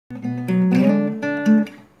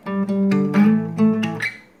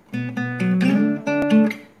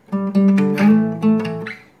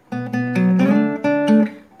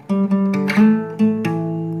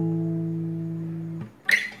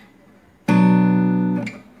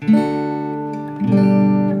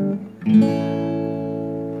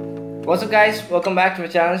What's up guys, welcome back to my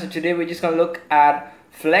channel. So today we're just gonna look at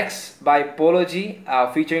Flex by Polo G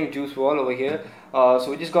featuring Juice Wrld over here. So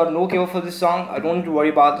we just got no cable for this song. I don't need to worry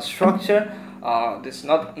about the structure. There's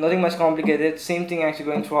nothing much complicated. Same thing actually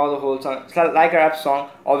going throughout the whole song. It's like a rap song,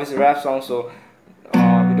 obviously a rap song, so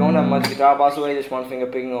we don't have much guitar parts over here, just one finger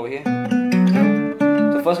picking over here.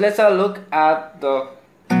 So first let's have a look at the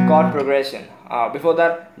chord progression. Before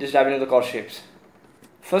that, just dive into the chord shapes.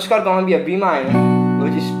 First chord gonna be a B minor,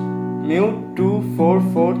 which is mu 2 4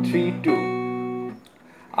 4 3 2.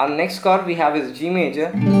 Our next chord we have is G major,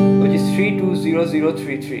 which is 3 2 0 0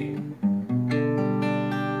 3 3.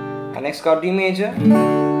 Our next chord D major,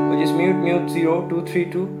 which is mu 0 2 3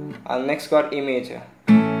 2. Our next chord A major,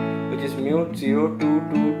 which is mu 0 2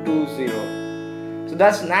 2 2 0. So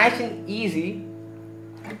that's nice and easy.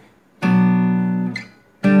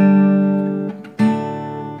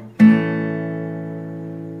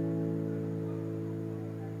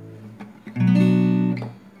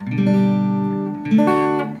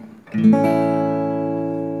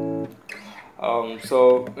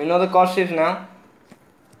 So we know the chord shapes now.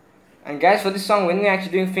 And guys, for this song, when we're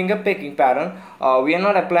actually doing finger picking pattern, we are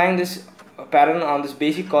not applying this pattern on this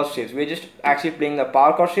basic chord shapes. We're just actually playing the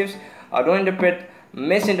power chord shapes. Don't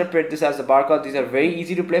misinterpret this as the bar chord. These are very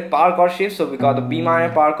easy to play power chord shapes. So we got the B minor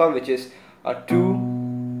power chord, which is a 2,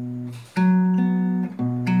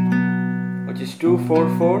 which is 2 4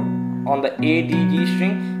 4 on the A D G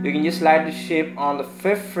string. You can just slide the shape on the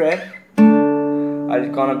 5th fret. It's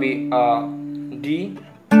gonna be D,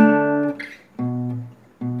 and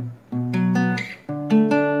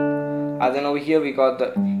then over here we got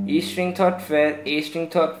the E string 3rd fret, A string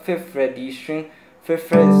 3rd, 5th fret, D string 5th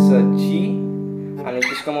fret is a G, and you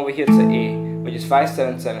just come over here to A, which is 5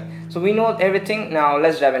 7 7. So we know everything. Now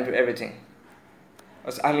let's dive into everything.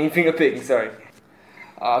 I mean finger picking, sorry.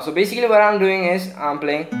 So basically what I'm doing is I'm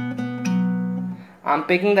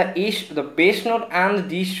picking the bass note and the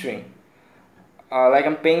D string. Like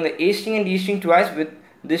I'm playing the A string and D string twice with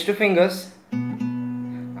these two fingers,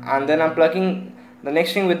 and then I'm plucking the next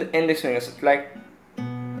string with the index fingers. It's like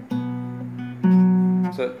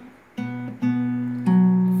so.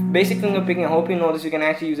 Basic finger picking. I hope you know this. You can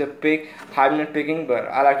actually use a pick, high note picking, but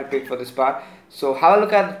I like to pick for this part. So have a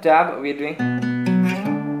look at the tab we're doing.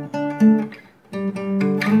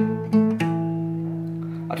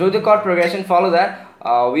 I told you the chord progression. Follow that.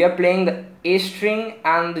 We are playing the A string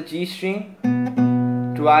and the G string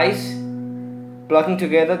twice, plucking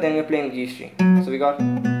together, then we're playing the G string. So we got,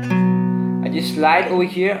 I just slide over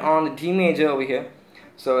here on the D major over here,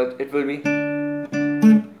 so it will be,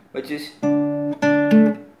 which is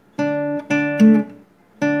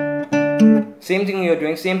same thing you're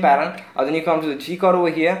doing, same pattern. Then you come to the G chord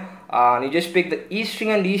over here, and you just pick the E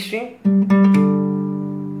string and D string,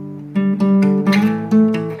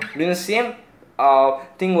 doing the same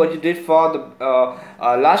thing what you did for the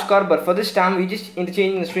last chord, but for this time we just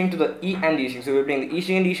interchanging the string to the E and D string. So we're playing the E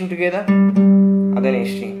string and D string together, and then A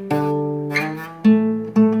string.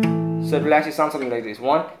 So it will actually sound something like this: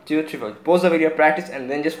 1 2 3 4. Pause the video, practice, and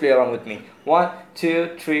then just play along with me. 1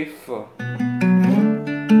 2 3 4.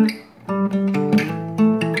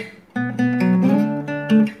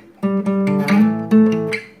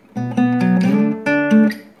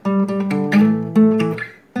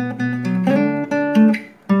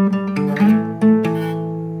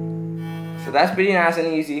 That's pretty nice and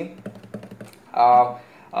easy.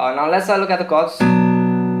 Now let's look at the chords,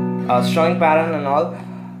 strumming pattern and all.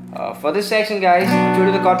 For this section, guys, due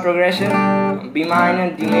to the chord progression, B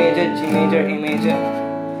minor, D major, G major, A major.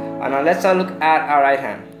 And now let's look at our right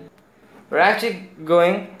hand. We're actually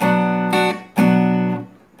going.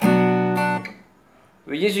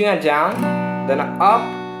 We're just doing a down, then a up,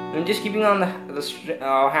 and just keeping on the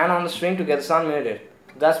hand on the string to get the sound muted.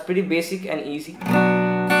 That's pretty basic and easy.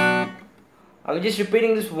 I'm just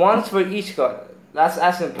repeating this once for each chord. That's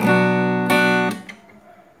as simple.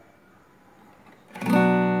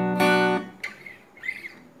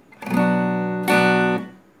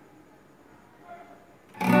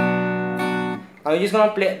 I'm just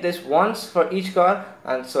gonna play this once for each chord,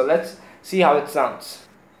 and so let's see how it sounds.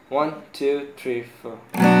 1 2 3 4.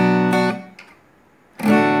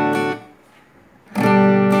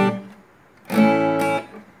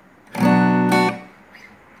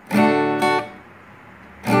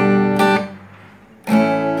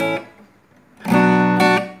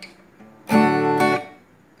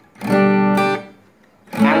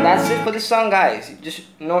 That's it for this song, guys. You just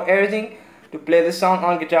know everything to play this song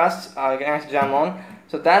on guitars. You can actually jam on.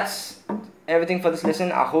 So that's everything for this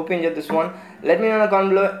lesson. I hope you enjoyed this one. Let me know in the comment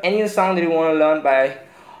below any of the song that you want to learn by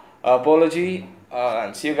Polo G.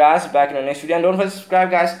 and see you guys back in the next video. And don't forget to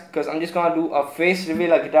subscribe, guys, because I'm just gonna do a face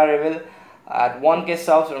reveal, a guitar reveal at 1K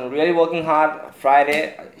subs. So I'm really working hard.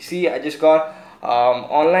 Friday, see, I just got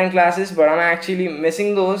online classes, but I'm actually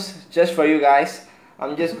missing those just for you guys.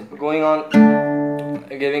 I'm just going on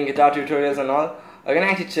giving guitar tutorials and all. You can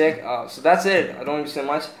actually check. So that's it. I don't want to say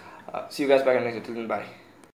much. See you guys back in the next video. Till then, bye.